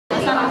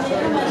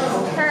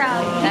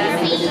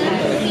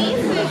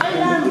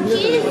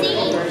Cheesy!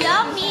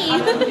 Yummy!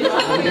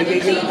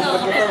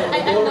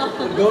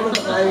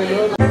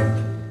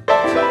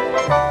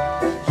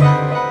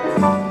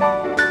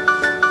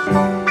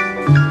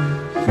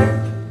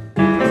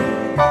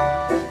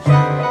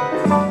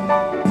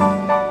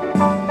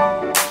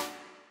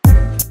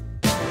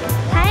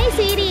 Hi,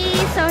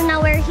 City! So now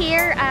we're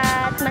here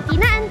at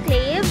Matina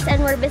Enclaves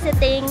and we're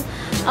visiting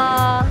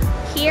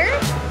here,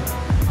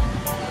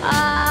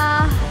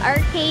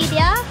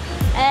 Arcadia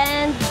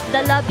and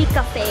the Lobby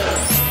Cafe.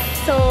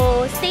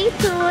 So stay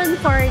tuned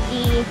for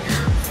the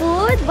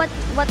food,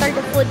 what are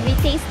the food we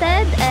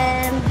tasted,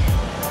 and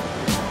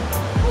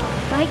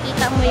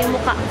makikita mo yung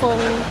mukha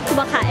kong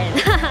kumakain.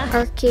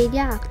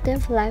 Arcadia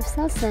Active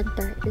Lifestyle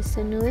Center is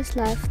the newest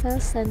lifestyle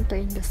center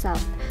in the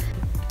South.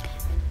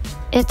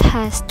 It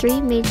has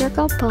 3 major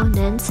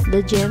components: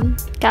 the gym,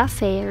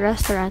 cafe,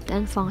 restaurant,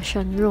 and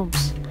function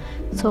rooms.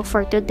 So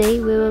for today,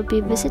 we will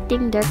be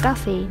visiting their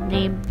cafe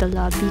named the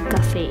Lobby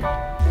Cafe.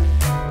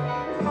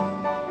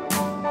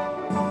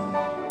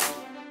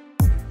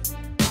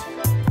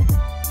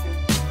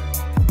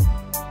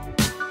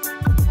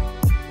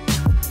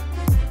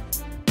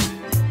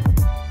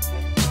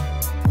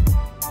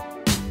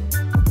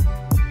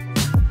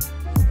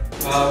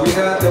 We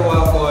had the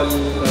waffle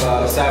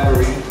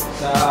savory.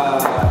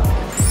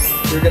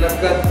 We're gonna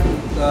cut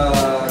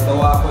the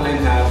waffle in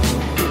half.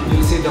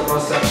 You'll see the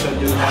cross section.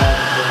 You'll have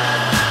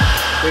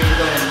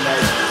bacon and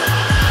rice.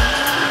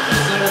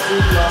 This is a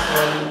sweet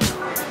waffle,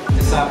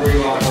 the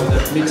savory waffle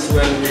that mixes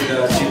well with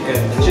the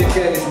chicken. The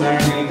chicken is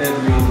marinated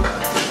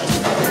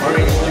with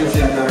orange juice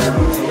and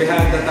tarragon. So we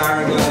have the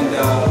tarragon and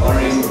the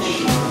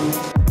orange.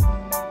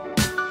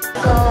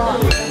 So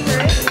the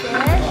first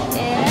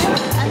dish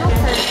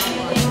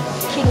is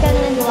chicken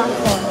and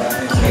waffle.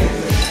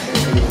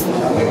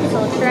 So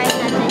try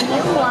natin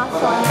yung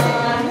waffle.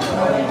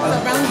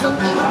 Sobrang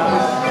zungkin ko.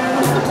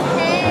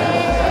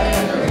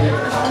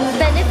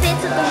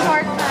 Benefits of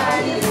important.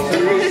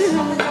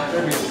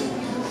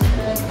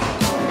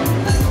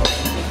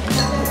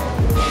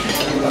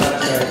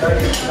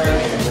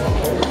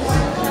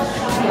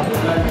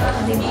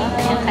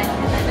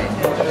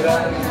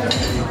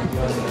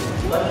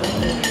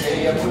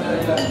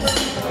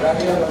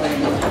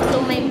 So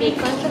may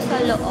bacon siya sa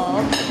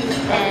loob.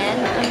 And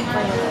may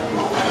ham.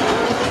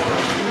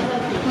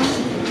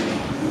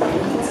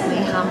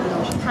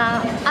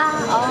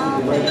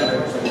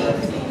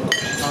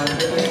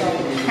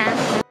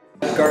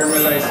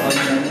 Caramelized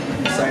onion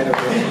inside of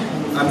it.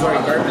 I'm sorry,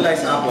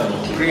 caramelized apple,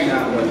 green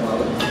apple.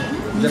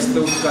 Just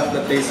to cut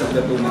the taste of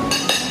the tuna.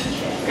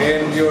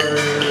 And your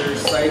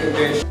side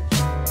dish.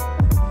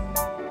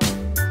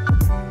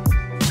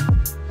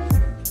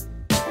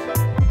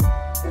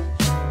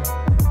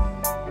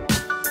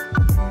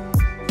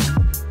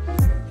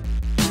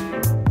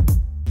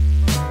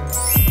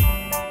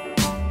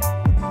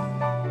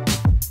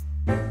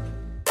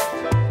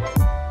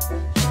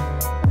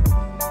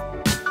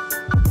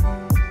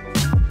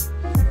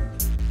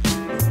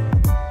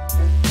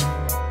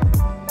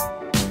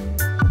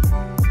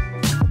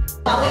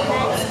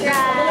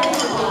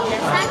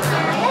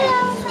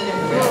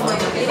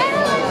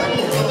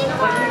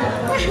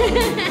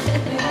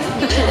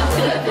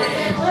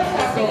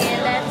 Sige,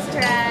 let's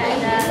try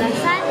the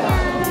lasagna.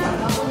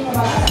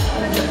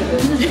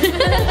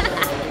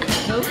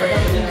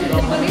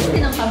 Pag-is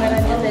din ang camera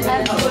niya sa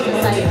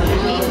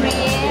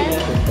favorite.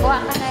 Kuha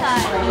ka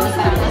na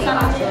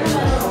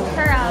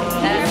sarap.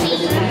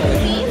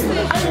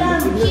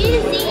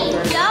 Cheesy!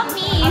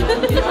 Yummy!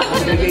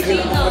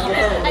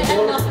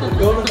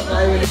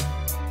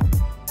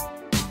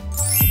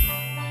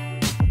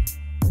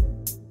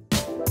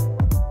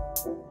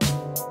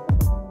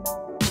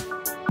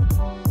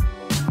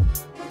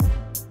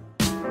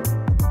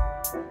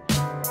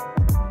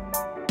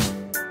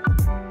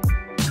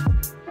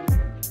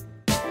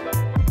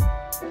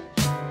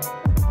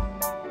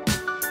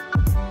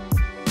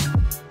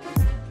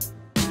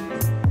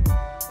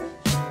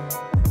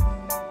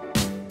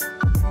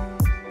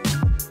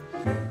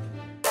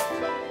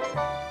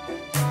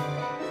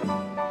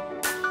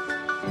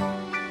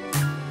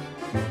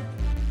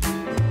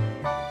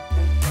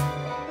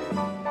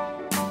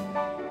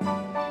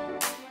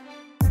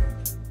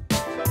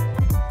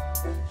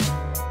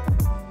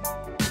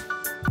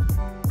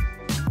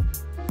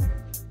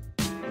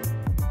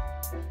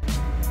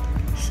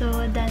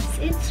 So that's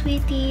it,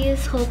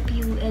 sweeties. Hope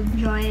you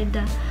enjoyed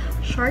the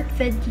short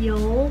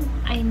video.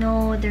 I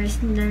know there's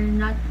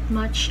not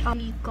much.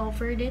 I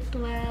covered it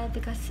well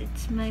because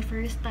it's my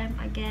first time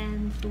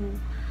again to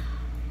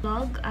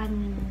vlog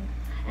an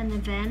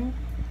event.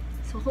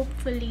 So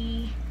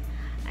hopefully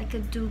I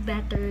could do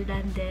better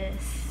than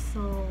this.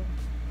 So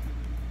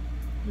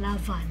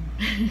lavan.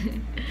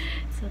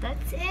 So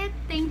that's it.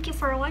 Thank you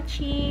for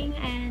watching,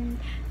 and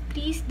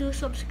please do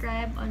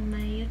subscribe on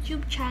my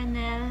YouTube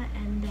channel,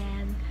 and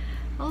then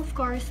of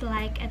course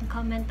like and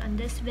comment on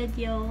this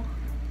video.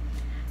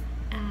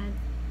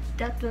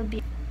 That will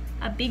be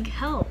a big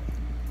help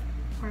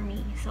for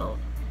me. So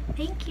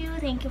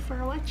Thank you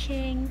for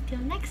watching. Till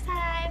next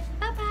time,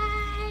 bye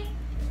bye.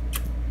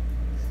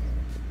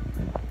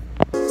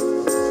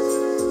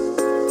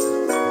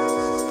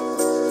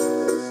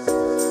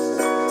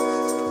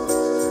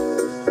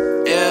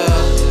 Yeah,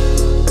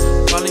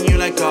 calling you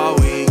like all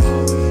week.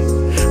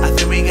 I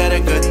think we got a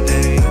good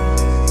thing,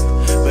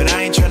 but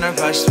I ain't tryna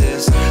rush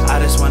this. I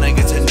just wanna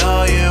get to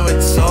know you,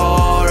 it's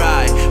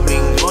alright. We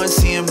can go and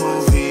see a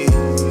movie,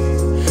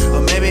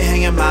 or maybe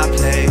hang in my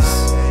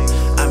place.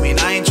 I mean,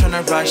 I ain't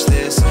tryna rush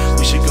this.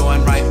 We should go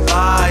and ride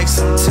bikes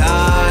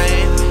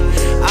sometime.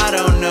 I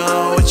don't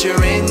know what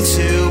you're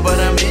into, but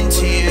I'm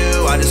into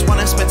you. I just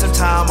wanna spend some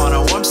time on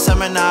a warm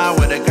summer night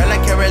with a girl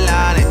like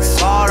Caroline.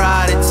 It's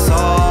alright, it's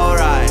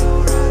alright.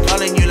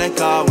 Calling you like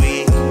all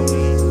week.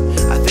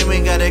 I think we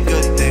got a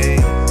good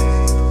thing.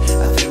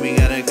 I think we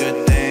got a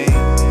good thing.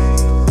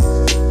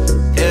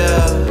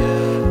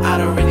 Yeah, I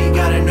don't really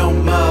gotta know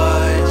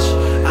much.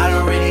 I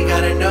don't really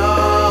gotta know.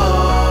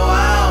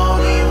 I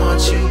only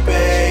want you,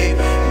 babe.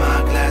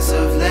 My glass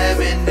of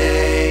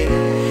lemonade.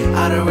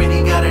 I don't really